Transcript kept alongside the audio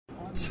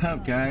What's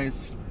up,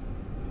 guys?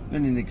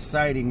 Been an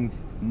exciting,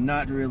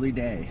 not really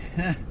day.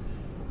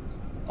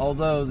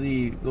 Although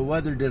the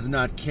weather does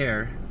not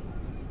care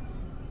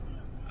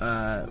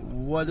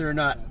whether or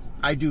not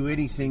I do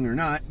anything or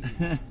not.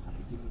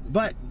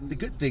 But the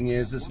good thing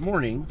is, this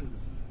morning,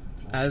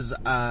 as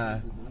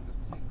right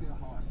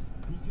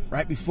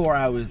before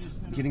I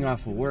was getting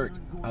off of work,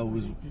 I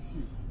was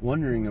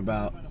wondering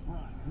about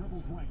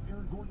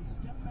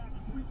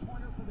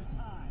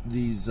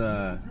these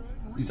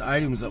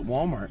items at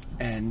Walmart,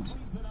 and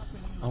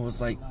I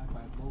was like,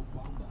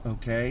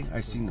 okay,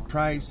 I seen the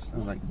price. I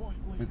was like,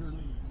 it's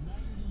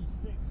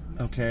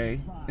okay,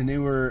 and they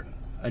were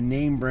a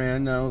name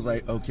brand. And I was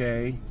like,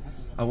 okay.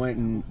 I went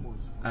and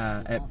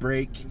at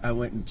break, I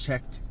went and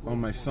checked on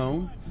my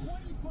phone.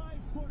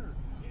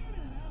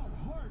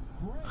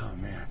 Oh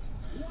man,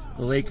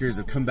 the Lakers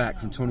have come back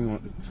from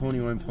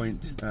 21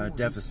 point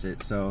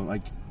deficit. So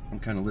like, I'm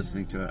kind of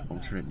listening to it. I'll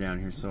turn it down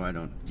here so I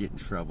don't get in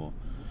trouble.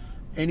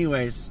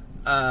 Anyways,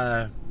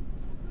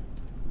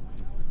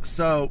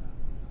 so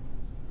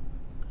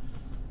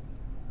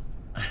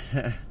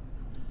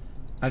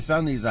I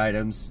found these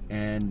items,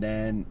 and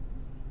then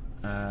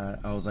I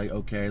was like,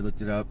 okay, I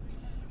looked it up.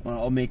 Well,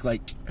 I'll make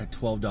like a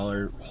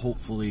 $12,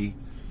 hopefully.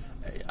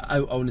 I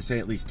want to say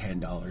at least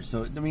 $10.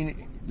 So, I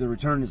mean, the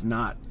return is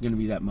not going to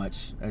be that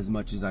much as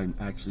I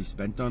actually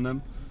spent on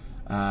them.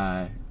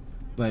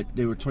 But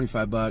they were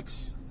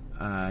 $25.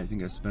 I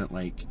think I spent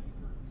like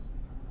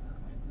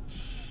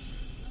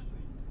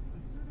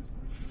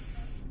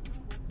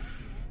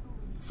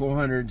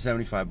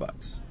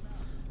 $475,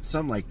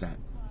 something like that.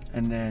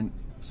 And then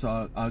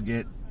so I'll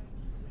get,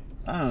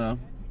 I don't know,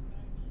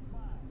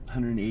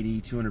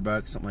 $180,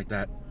 $200, something like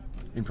that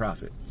in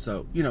profit.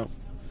 So, you know,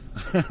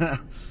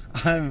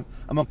 I'm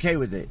okay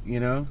with it, you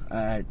know.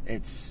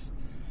 That's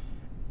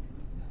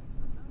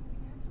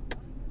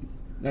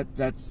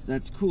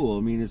cool.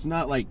 I mean, it's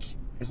not like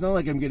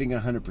I'm getting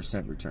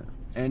 100% return.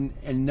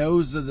 And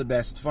those are the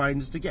best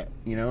finds to get,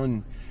 you know,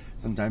 and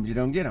sometimes you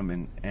don't get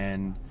them,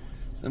 and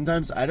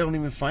sometimes I don't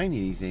even find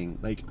anything.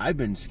 Like, I've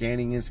been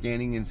scanning and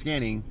scanning and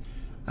scanning.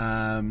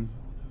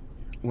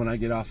 When I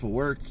get off of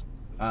work,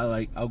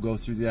 I'll go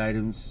through the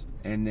items,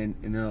 and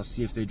then I'll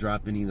see if they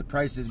drop any of the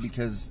prices,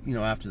 because, you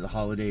know, after the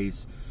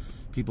holidays,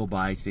 people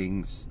buy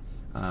things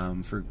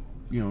for,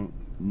 you know,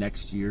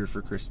 next year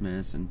for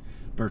Christmas and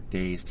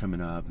birthdays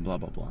coming up and blah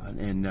blah blah,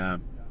 and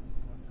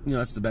you know,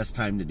 that's the best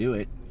time to do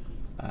it.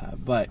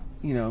 But,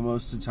 you know,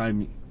 most of the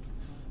time,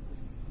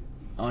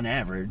 on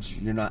average,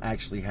 you're not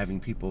actually having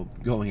people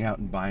going out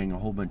and buying a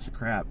whole bunch of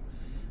crap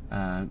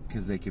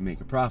because they can make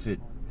a profit.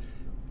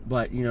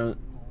 But, you know,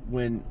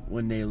 when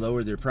they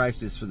lower their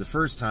prices for the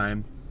first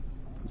time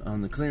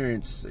on the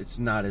clearance, it's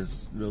not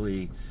as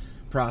really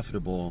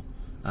profitable.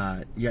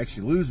 You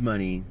actually lose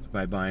money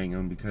by buying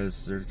them,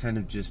 because they're kind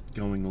of just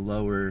going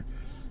lower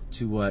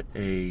to what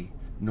a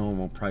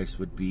normal price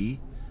would be.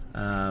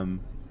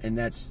 And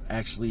that's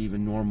actually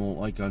even normal,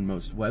 like, on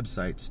most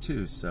websites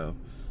too. So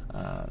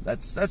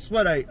that's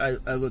what I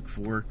look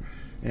for.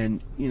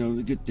 And, you know,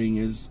 the good thing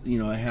is, you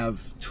know, I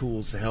have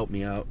tools to help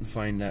me out and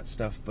find that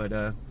stuff. But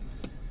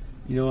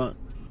you know,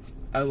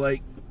 I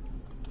like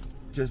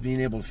just being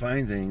able to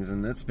find things,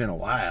 and it's been a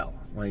while.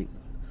 Like,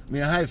 I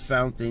mean, I have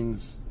found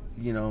things,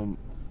 you know,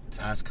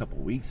 past couple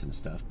weeks and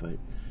stuff, but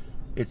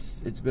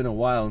it's been a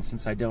while, and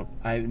since I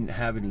didn't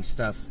have any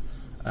stuff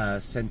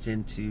sent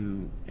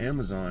into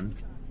Amazon,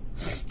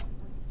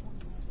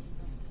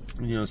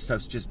 you know,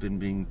 stuff's just been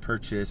being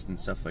purchased and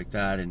stuff like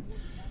that. And,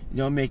 you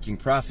know, I'm making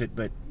profit,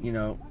 but, you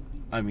know,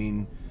 I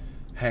mean,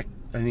 heck,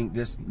 I think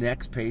this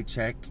next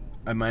paycheck,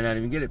 I might not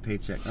even get a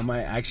paycheck. I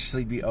might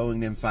actually be owing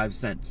them 5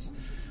 cents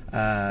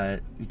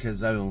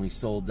because I only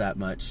sold that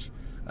much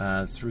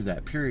through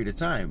that period of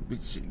time.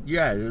 Which,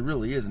 yeah, it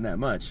really isn't that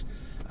much.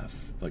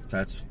 Like,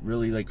 that's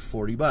really like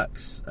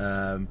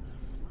 $40.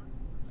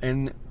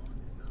 And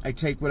I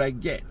take what I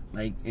get.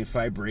 Like, if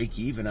I break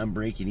even, I'm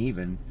breaking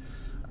even.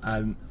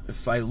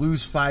 If I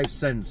lose 5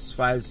 cents,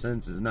 5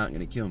 cents is not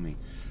going to kill me.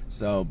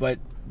 So, but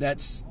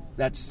that's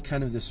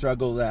kind of the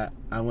struggle that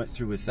I went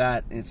through with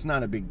that. And it's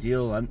not a big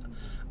deal.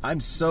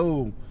 I'm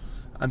so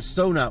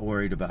not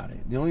worried about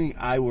it. The only thing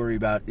I worry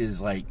about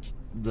is, like,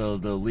 the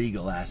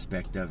legal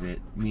aspect of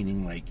it,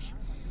 meaning, like,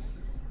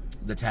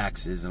 the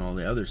taxes and all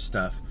the other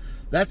stuff.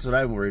 That's what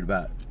I'm worried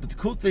about. But the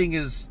cool thing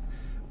is,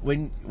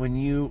 when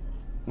you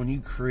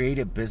create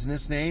a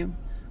business name,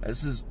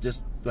 this has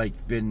just,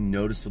 like, been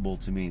noticeable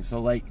to me.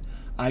 So, like,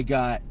 I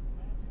got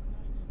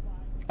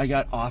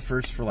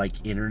offers for,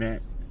 like,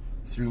 internet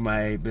through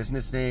my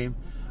business name.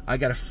 I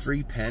got a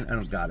free pen. I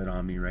don't got it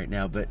on me right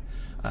now, but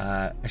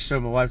I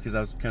showed my wife because I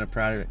was kind of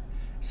proud of it.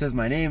 It says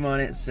my name on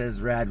it. It says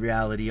Rad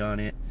Reality on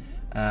it.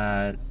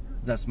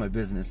 That's my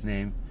business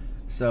name.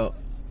 So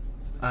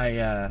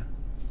I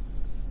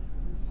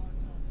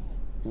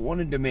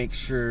wanted to make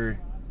sure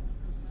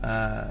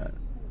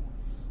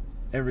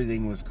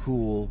everything was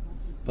cool,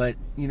 but,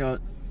 you know,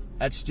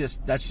 that's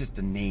just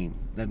a name.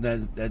 That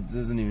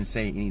doesn't even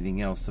say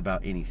anything else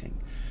about anything.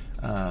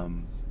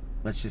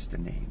 That's just a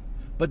name.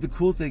 But the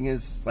cool thing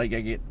is, like, I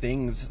get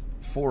things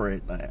for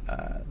it.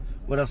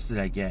 What else did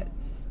I get?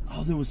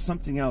 Oh, there was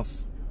something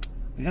else.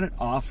 I got an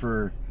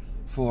offer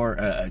for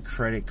a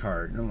credit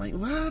card, and I'm like,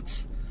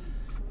 what?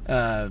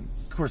 Of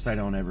course, I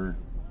don't ever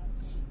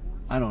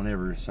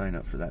sign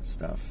up for that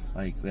stuff.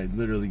 Like, they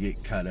literally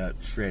get cut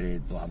up,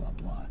 shredded, blah blah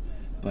blah.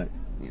 But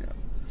you know,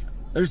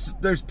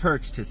 there's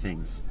perks to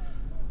things.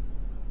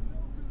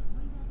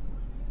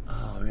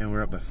 Oh man,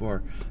 we're up by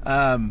 4.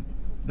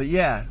 But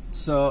yeah,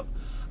 so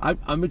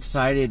I'm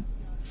excited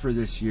for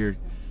this year,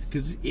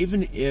 because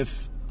even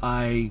if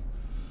I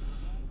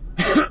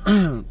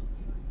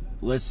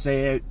let's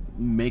say I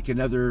make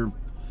another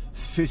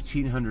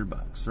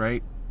 $1,500,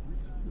 right?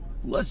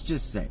 Let's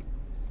just say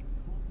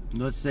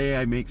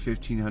I make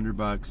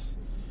 $1,500,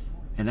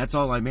 and that's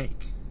all I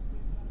make,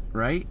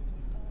 right?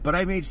 But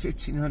I made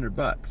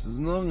 $1,500. As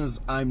long as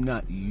I'm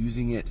not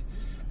using it,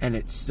 and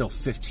it's still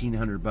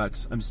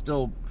 $1,500, I'm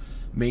still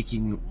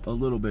making a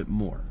little bit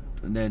more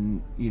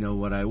than, you know,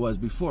 what I was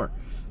before.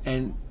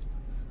 And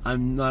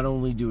I'm not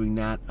only doing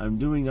that, I'm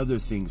doing other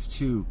things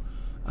too.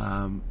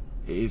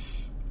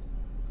 If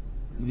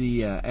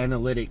the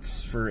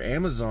analytics for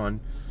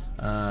Amazon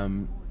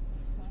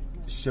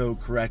show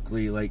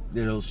correctly, like,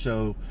 it'll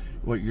show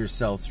what your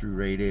sell-through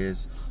rate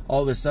is,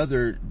 all this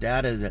other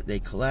data that they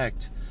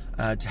collect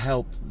to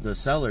help the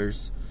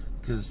sellers,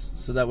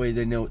 so that way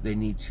they know what they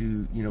need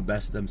to, you know,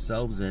 best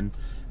themselves in,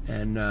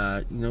 and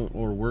you know,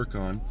 or work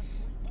on,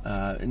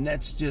 and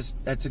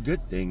that's a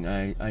good thing,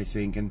 I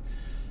think. And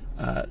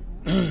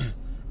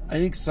I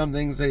think some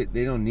things they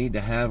don't need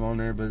to have on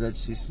there, but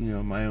that's just, you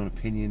know, my own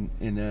opinion,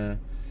 and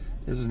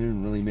doesn't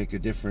even really make a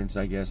difference,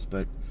 I guess.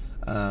 But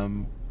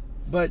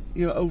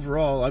you know,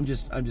 overall, I'm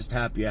just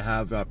happy I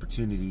have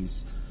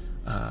opportunities,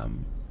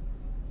 and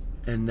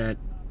that,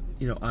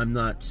 you know, I'm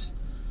not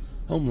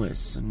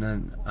homeless, and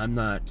then I'm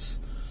not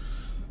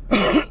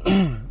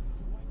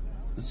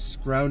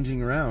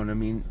scrounging around. I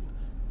mean,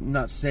 I'm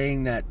not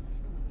saying that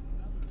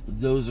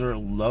those are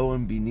low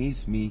and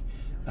beneath me.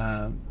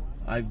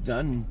 I've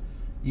done,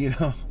 you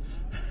know,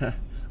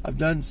 I've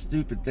done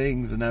stupid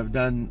things, and I've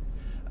done,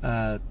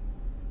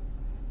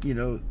 you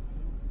know,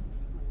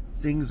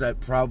 things I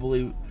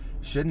probably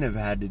shouldn't have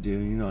had to do,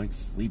 you know, like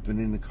sleeping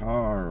in the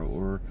car,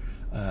 or,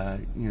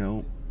 you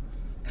know,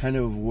 kind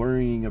of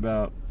worrying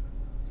about,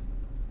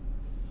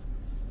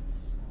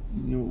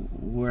 you know,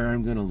 where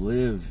I'm going to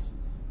live.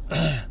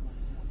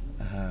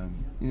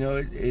 You know,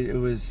 it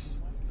was,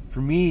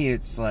 for me,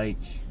 it's like,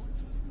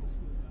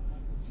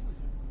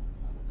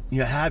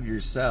 you have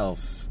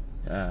yourself,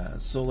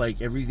 so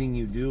like everything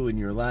you do in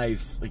your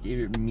life, like,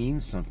 it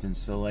means something.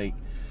 So like,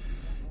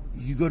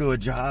 you go to a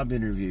job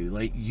interview,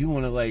 like, you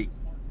want to, like,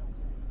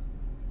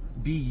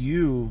 be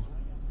you,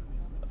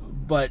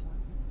 but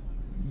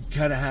you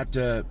kind of have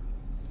to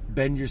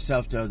bend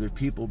yourself to other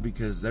people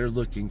because they're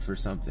looking for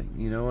something,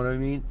 you know what I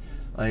mean?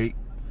 Like,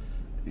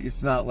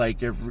 it's not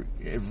like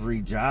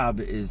every job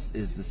is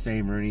the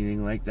same or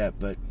anything like that,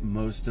 but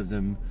most of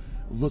them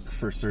look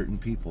for certain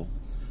people.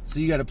 So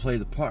you got to play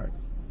the part,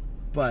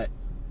 but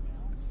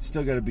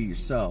still got to be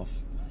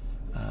yourself.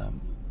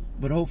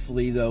 But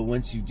hopefully, though,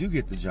 once you do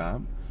get the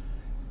job,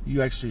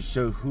 you actually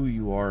show who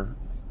you are,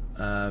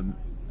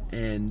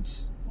 and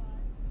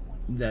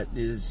that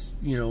is,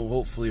 you know,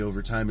 hopefully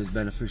over time is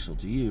beneficial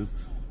to you.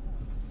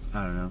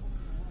 I don't know.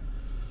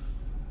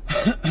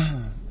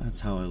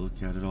 That's how I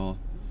look at it all.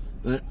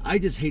 But I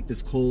just hate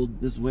this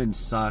cold. This wind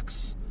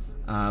sucks.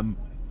 I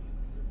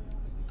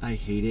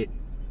hate it.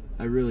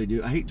 I really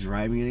do. I hate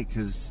driving in it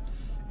because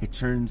it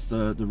turns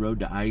the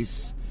road to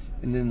ice,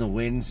 and then the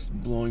wind's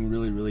blowing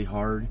really, really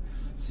hard,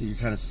 so you're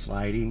kind of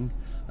sliding,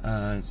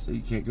 so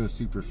you can't go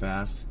super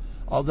fast.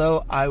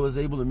 Although I was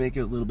able to make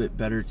it a little bit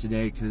better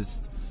today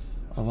because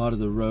a lot of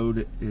the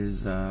road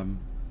is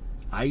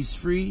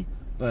ice-free,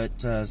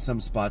 but some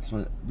spots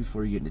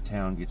before you get into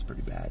town gets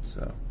pretty bad.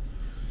 So,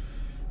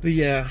 but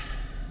yeah,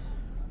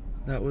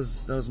 that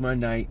was my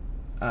night.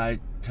 I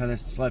kind of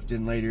slept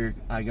in later.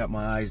 I got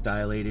my eyes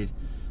dilated.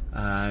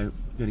 Gonna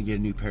get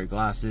a new pair of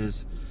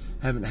glasses.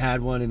 Haven't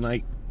had one in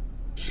like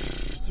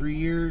 3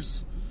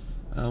 years,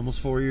 almost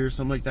 4 years,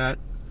 something like that.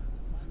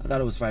 I thought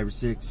it was 5 or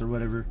 6 or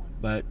whatever,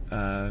 but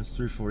it's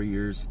 3 or 4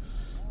 years,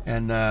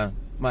 and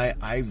my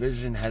eye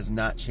vision has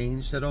not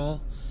changed at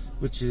all,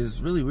 which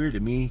is really weird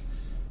to me,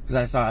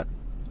 because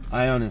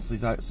I honestly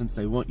thought, since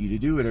they want you to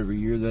do it every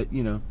year, that,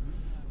 you know,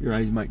 your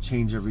eyes might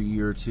change every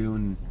year or two,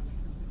 and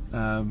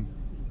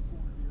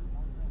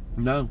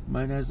no,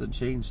 mine hasn't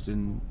changed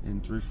in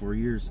 3 or 4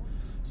 years.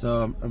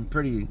 So I'm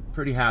pretty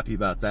happy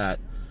about that.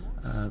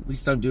 At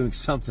least I'm doing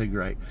something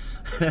right.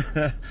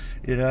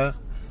 You know,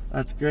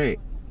 that's great.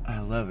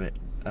 I love it.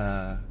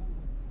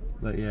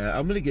 But yeah,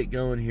 I'm gonna get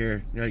going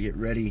here. Gotta get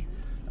ready.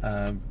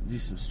 Do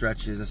some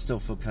stretches. I still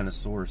feel kind of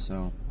sore.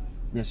 So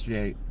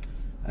yesterday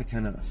I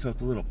kind of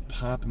felt a little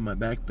pop in my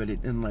back, but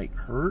it didn't like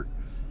hurt.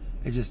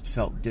 It just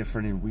felt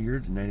different and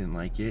weird, and I didn't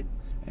like it.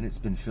 And it's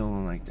been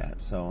feeling like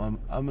that. So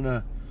I'm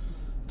gonna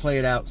play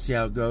it out, see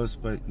how it goes.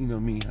 But you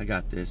know me, I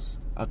got this.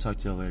 I'll talk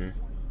to you later.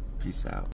 Peace out.